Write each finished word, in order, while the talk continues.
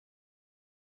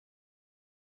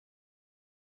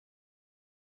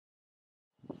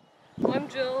I'm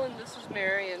Jill and this is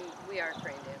Mary and we are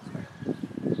Crane Dance Farm.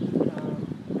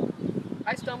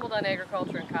 I stumbled on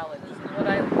agriculture in college and what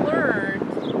I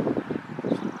learned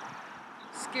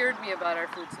scared me about our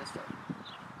food system.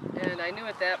 And I knew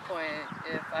at that point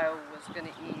if I was going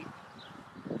to eat,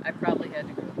 I probably had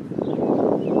to go.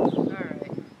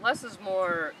 Alright, less is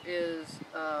more is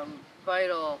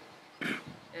vital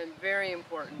and very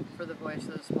important for the voice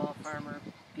of the small farmer.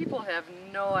 People have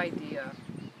no idea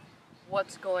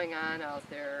what's going on out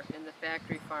there in the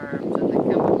factory farms and the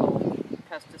chemical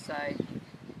pesticide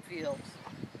fields.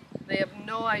 They have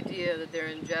no idea that they're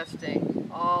ingesting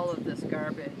all of this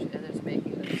garbage and it's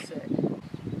making them sick.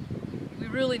 We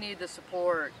really need the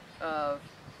support of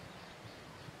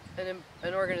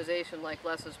an organization like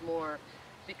Less is More,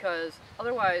 because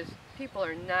otherwise people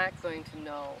are not going to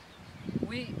know.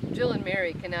 Jill and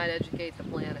Mary cannot educate the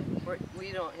planet.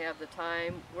 We don't have the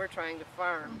time. We're trying to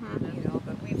farm. You know,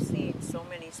 but we've seen so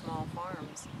many small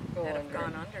farms that have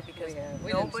gone under because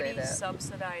nobody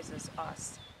subsidizes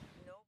us.